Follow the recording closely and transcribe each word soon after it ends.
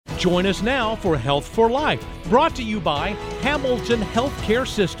Join us now for Health for Life, brought to you by Hamilton Healthcare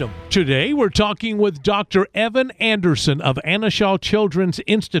System. Today, we're talking with Dr. Evan Anderson of Anna Shaw Children's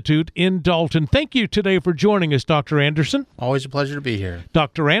Institute in Dalton. Thank you today for joining us, Dr. Anderson. Always a pleasure to be here.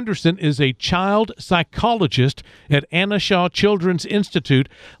 Dr. Anderson is a child psychologist at Anna Shaw Children's Institute,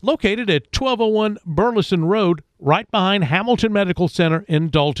 located at 1201 Burleson Road, right behind Hamilton Medical Center in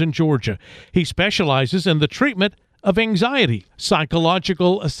Dalton, Georgia. He specializes in the treatment of anxiety,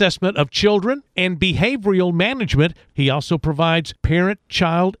 psychological assessment of children, and behavioral management. He also provides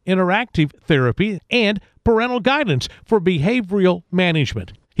parent-child interactive therapy and parental guidance for behavioral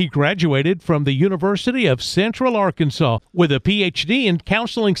management. He graduated from the University of Central Arkansas with a PhD in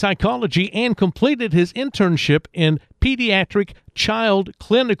counseling psychology and completed his internship in pediatric child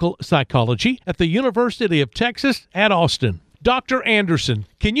clinical psychology at the University of Texas at Austin. Dr. Anderson,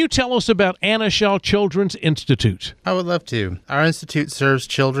 can you tell us about Anna Shaw Children's Institute? I would love to. Our institute serves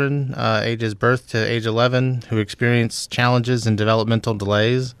children ages birth to age 11 who experience challenges and developmental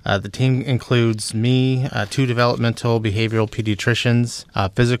delays. The team includes me, 2 developmental behavioral pediatricians,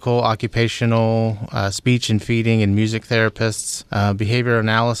 physical, occupational, speech and feeding and music therapists, behavior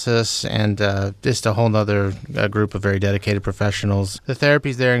analysis, and just a whole other group of very dedicated professionals. The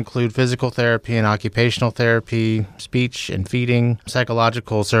therapies there include physical therapy and occupational therapy, speech and feeding.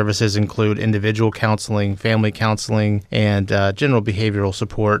 Psychological services include individual counseling, family counseling, and general behavioral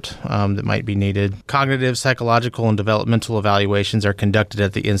support that might be needed. Cognitive, psychological, and developmental evaluations are conducted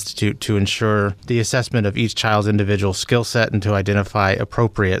at the Institute to ensure the assessment of each child's individual skill set and to identify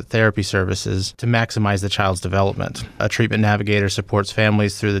appropriate therapy services to maximize the child's development. A treatment navigator supports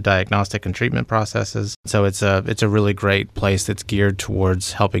families through the diagnostic and treatment processes. So it's a really great place that's geared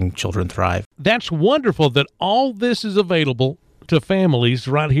towards helping children thrive. That's wonderful that all this is available to families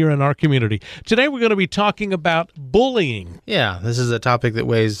right here in our community. Today we're going to be talking about bullying. Yeah, this is a topic that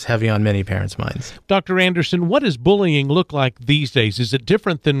weighs heavy on many parents' minds. Dr. Anderson, what does bullying look like these days? Is it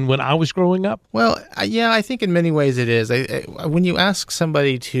different than when I was growing up? Well, yeah, I think in many ways it is. When you ask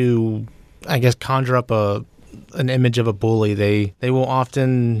somebody to, I guess, conjure up an image of a bully, they will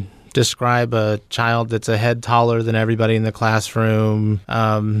often describe a child that's a head taller than everybody in the classroom,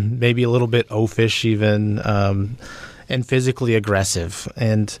 maybe a little bit oafish even, and physically aggressive.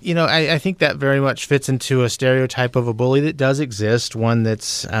 And, I think that very much fits into a stereotype of a bully that does exist, one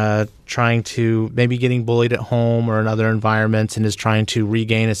that's trying to maybe getting bullied at home or in other environments and is trying to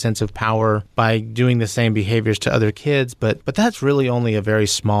regain a sense of power by doing the same behaviors to other kids. But that's really only a very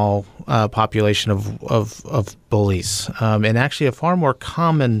small population of bullies. And actually a far more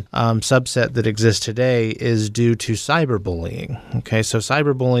common subset that exists today is due to cyberbullying. Okay, so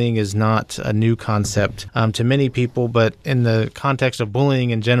cyberbullying is not a new concept to many people, but in the context of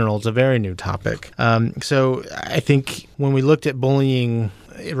bullying in general, it's a very new topic. So I think when we looked at bullying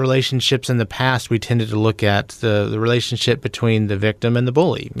relationships in the past, we tended to look at the relationship between the victim and the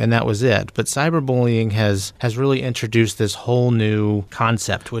bully, and that was it. But cyberbullying has really introduced this whole new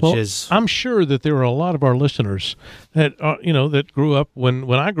concept, which is... I'm sure that there are a lot of our listeners that that grew up when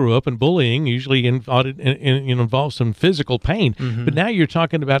I grew up, and bullying usually involves some physical pain. Mm-hmm. But now you're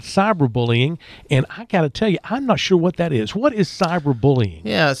talking about cyberbullying, and I got to tell you, I'm not sure what that is. What is cyberbullying?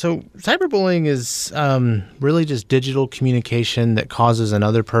 Yeah, so cyberbullying is really just digital communication that causes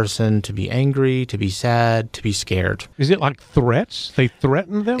another person to be angry, to be sad, to be scared. Is it like threats? They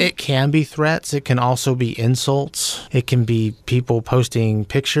threaten them? It can be threats. It can also be insults. It can be people posting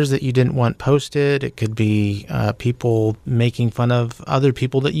pictures that you didn't want posted. It could be people making fun of other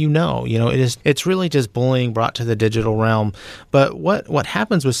people that it's really just bullying brought to the digital realm. But what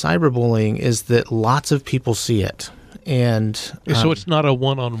happens with cyberbullying is that lots of people see it. And so it's not a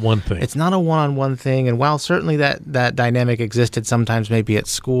one-on-one thing. It's not a one-on-one thing. And while certainly that dynamic existed sometimes maybe at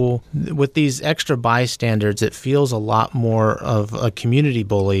school, with these extra bystanders, it feels a lot more of a community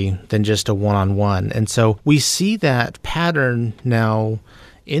bully than just a one-on-one. And so we see that pattern now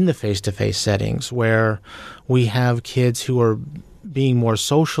in the face-to-face settings where we have kids who are being more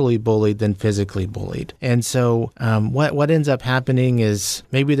socially bullied than physically bullied. And so what ends up happening is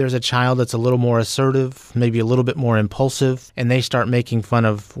maybe there's a child that's a little more assertive, maybe a little bit more impulsive, and they start making fun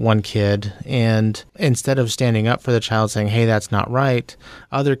of one kid. And instead of standing up for the child saying, hey, that's not right,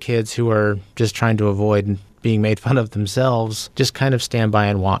 other kids who are just trying to avoid being made fun of themselves just kind of stand by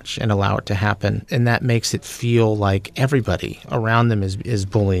and watch and allow it to happen. And that makes it feel like everybody around them is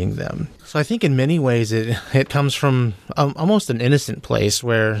bullying them. So I think in many ways it comes from almost an innocent place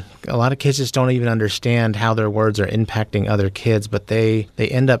where a lot of kids just don't even understand how their words are impacting other kids, but they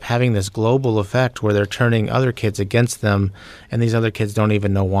end up having this global effect where they're turning other kids against them, and these other kids don't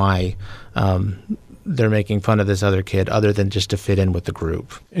even know why. they're making fun of this other kid other than just to fit in with the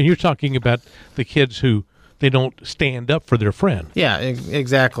group. And you're talking about the kids who they don't stand up for their friend. Yeah,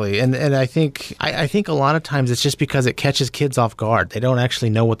 exactly. And I think a lot of times it's just because it catches kids off guard. They don't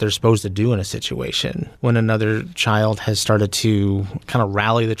actually know what they're supposed to do in a situation. When another child has started to kind of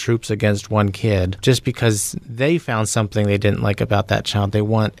rally the troops against one kid, just because they found something they didn't like about that child, they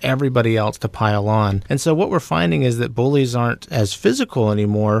want everybody else to pile on. And so what we're finding is that bullies aren't as physical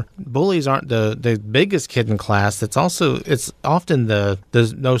anymore. Bullies aren't the biggest kid in class. It's often the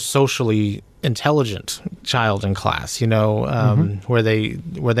most socially intelligent child in class, where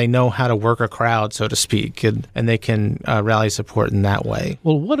they know how to work a crowd, so to speak, and they can rally support in that way.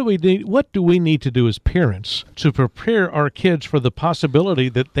 Well, what do we need to do as parents to prepare our kids for the possibility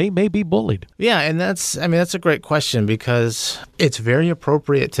that they may be bullied? Yeah, and that's a great question, because it's very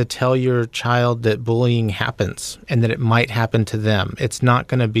appropriate to tell your child that bullying happens and that it might happen to them. It's not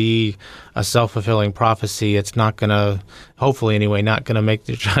going to be a self-fulfilling prophecy. It's not going to, hopefully anyway, not going to make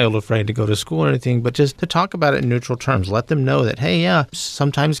your child afraid to go to school or anything, but just to talk about it in neutral terms. Let them know that, hey, yeah,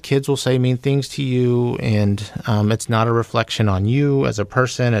 sometimes kids will say mean things to you, and it's not a reflection on you as a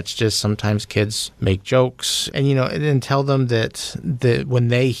person. It's just sometimes kids make jokes, and tell them that when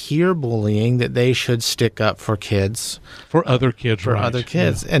they hear bullying, that they should stick up for kids. For other kids, For right. other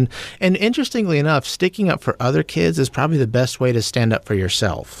kids. Yeah. And interestingly enough, sticking up for other kids is probably the best way to stand up for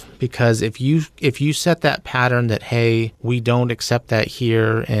yourself. Because if you set that pattern that, hey, we don't accept that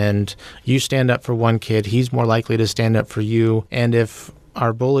here, and you stand up for one kid, he's more likely to stand up for you. And if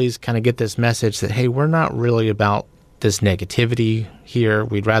our bullies kind of get this message that, hey, we're not really about this negativity here,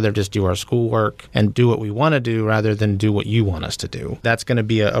 we'd rather just do our schoolwork and do what we want to do rather than do what you want us to do. That's going to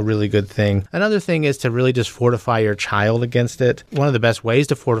be a really good thing. Another thing is to really just fortify your child against it. One of the best ways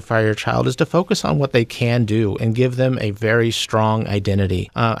to fortify your child is to focus on what they can do and give them a very strong identity.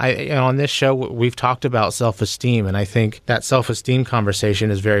 On this show, we've talked about self-esteem, and I think that self-esteem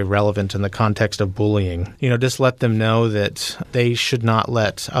conversation is very relevant in the context of bullying. Just let them know that they should not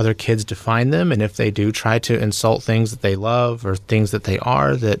let other kids define them, and if they do try to insult things that they love or things that they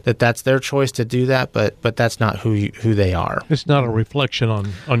are, that's their choice to do that, but that's not who they are. It's not a reflection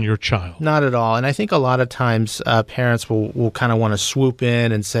on your child. Not at all. And I think a lot of times parents will kind of want to swoop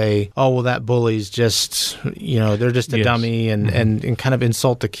in and say, oh, well, that bully's just, they're just a Yes. dummy, and kind of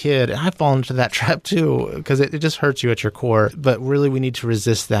insult the kid. And I fall into that trap too, because it just hurts you at your core. But really, we need to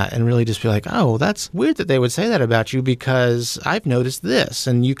resist that and really just be like, oh, that's weird that they would say that about you, because I've noticed this.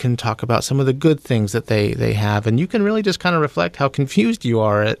 And you can talk about some of the good things that they have, and you can really just kind of reflect how confused you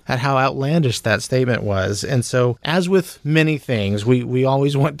are at how outlandish that statement was. And so, as with many things, we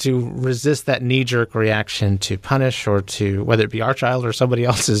always want to resist that knee-jerk reaction to punish, or to, whether it be our child or somebody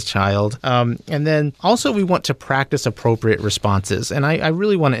else's child. And then also we want to practice appropriate responses. And I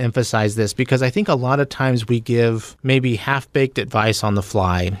really want to emphasize this, because I think a lot of times we give maybe half-baked advice on the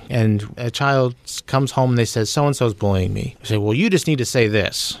fly, and a child comes home and they say, so-and-so's bullying me. We say, well, you just need to say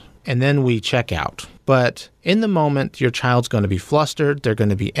this. And then we check out. But in the moment, your child's going to be flustered, they're going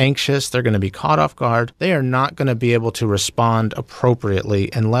to be anxious, they're going to be caught off guard. They are not going to be able to respond appropriately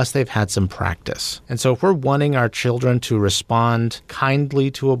unless they've had some practice. And so if we're wanting our children to respond kindly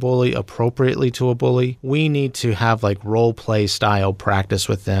to a bully, appropriately to a bully, we need to have like role play style practice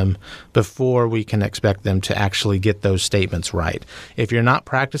with them before we can expect them to actually get those statements right. If you're not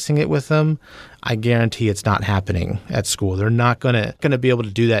practicing it with them, I guarantee it's not happening at school. They're not going to be able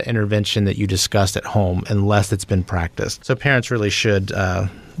to do that intervention that you discussed at home unless it's been practiced. So parents really should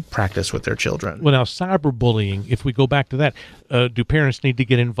practice with their children. Well, now, cyberbullying, if we go back to that, do parents need to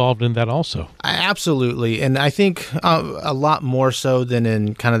get involved in that also? Absolutely. And I think a lot more so than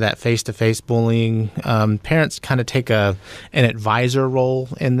in kind of that face-to-face bullying. Parents kind of take an advisor role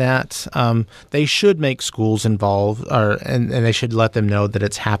in that. They should make schools involved, and they should let them know that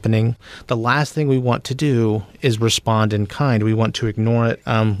it's happening. The last thing we want to do is respond in kind. We want to ignore it.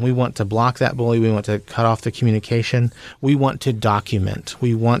 We want to block that bully. We want to cut off the communication. We want to document.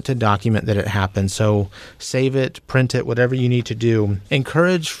 We want to document that it happened. So save it, print it, whatever you need to do.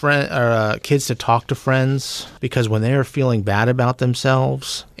 Encourage kids to talk to friends, because when they are feeling bad about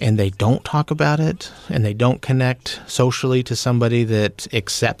themselves and they don't talk about it and they don't connect socially to somebody that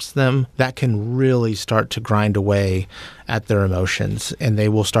accepts them, that can really start to grind away at their emotions, and they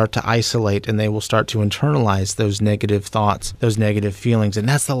will start to isolate, and they will start to internalize those negative thoughts, those negative feelings, and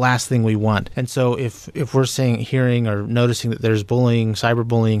that's the last thing we want. And so if we're hearing or noticing that there's bullying,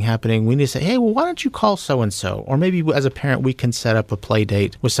 cyberbullying happening, we need to say, hey, well, why don't you call so-and-so? Or maybe as a parent, we can set up a play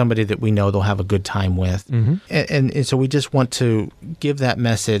date with somebody that we know they'll have a good time with. Mm-hmm. And so we just want to give that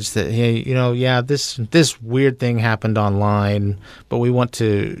message that, hey, this weird thing happened online, but we want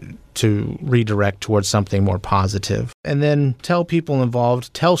to to redirect towards something more positive. And then tell people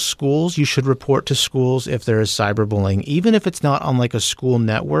involved, tell schools. You should report to schools if there is cyberbullying, even if it's not on like a school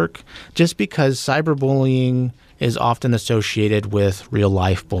network, just because cyberbullying is often associated with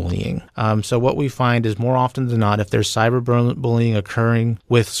real-life bullying. So what we find is more often than not, if there's cyberbullying occurring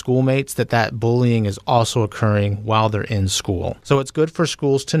with schoolmates, that bullying is also occurring while they're in school. So it's good for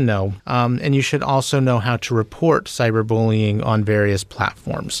schools to know. And you should also know how to report cyberbullying on various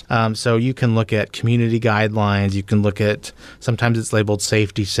platforms. So you can look at community guidelines. You can look at, sometimes it's labeled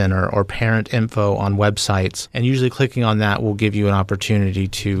Safety Center or parent info on websites. And usually clicking on that will give you an opportunity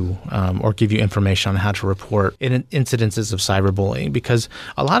to, or give you information on how to report incidences of cyberbullying, because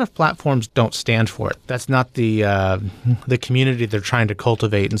a lot of platforms don't stand for it. That's not the community they're trying to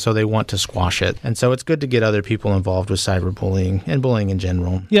cultivate, and so they want to squash it. And so it's good to get other people involved with cyberbullying and bullying in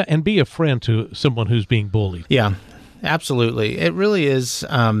general. Yeah, and be a friend to someone who's being bullied. Yeah. Absolutely. It really is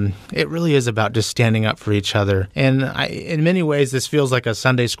about just standing up for each other. And in many ways, this feels like a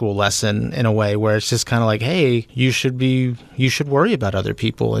Sunday school lesson in a way, where it's just kind of like, hey, you should worry about other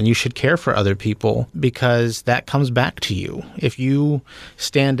people and you should care for other people, because that comes back to you. If you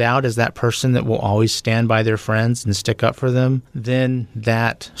stand out as that person that will always stand by their friends and stick up for them, then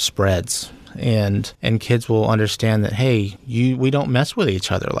that spreads. And kids will understand that, hey, we don't mess with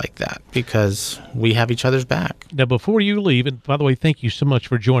each other like that, because we have each other's back. Now, before you leave, and by the way, thank you so much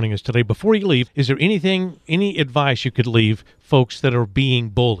for joining us today. Before you leave, is there any advice you could leave folks that are being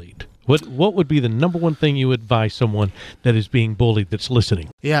bullied? What would be the number one thing you advise someone that is being bullied that's listening?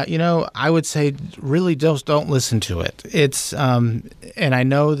 Yeah, I would say really just don't listen to it. It's and I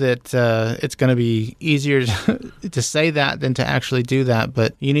know that it's going to be easier to say that than to actually do that,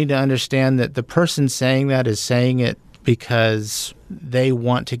 but you need to understand that the person saying that is saying it because they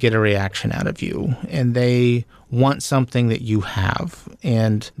want to get a reaction out of you, and they want something that you have,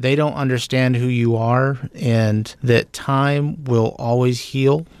 and they don't understand who you are, and that time will always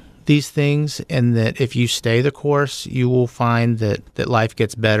heal these things, and that if you stay the course, you will find that life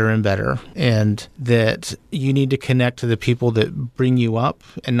gets better and better, and that you need to connect to the people that bring you up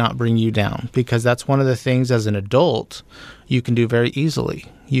and not bring you down, because that's one of the things as an adult you can do very easily.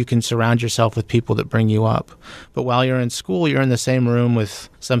 You can surround yourself with people that bring you up. But while you're in school, you're in the same room with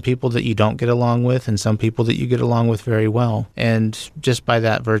some people that you don't get along with and some people that you get along with very well. And just by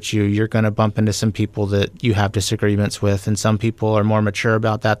that virtue, you're going to bump into some people that you have disagreements with, and some people are more mature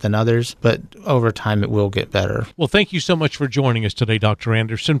about that than others. But over time, it will get better. Well, thank you so much for joining us today, Dr.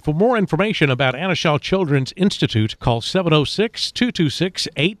 Anderson. For more information about Anna Shaw Children's Institute, call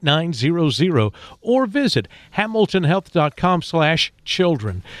 706-226-8900 or visit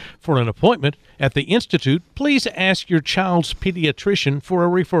hamiltonhealth.com/children. For an appointment at the Institute, please ask your child's pediatrician for a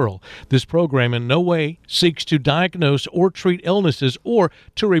referral. This program in no way seeks to diagnose or treat illnesses or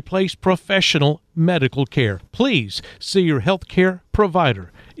to replace professional medical care. Please see your health care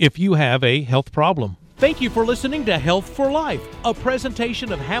provider if you have a health problem. Thank you for listening to Health for Life, a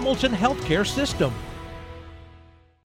presentation of Hamilton Healthcare System.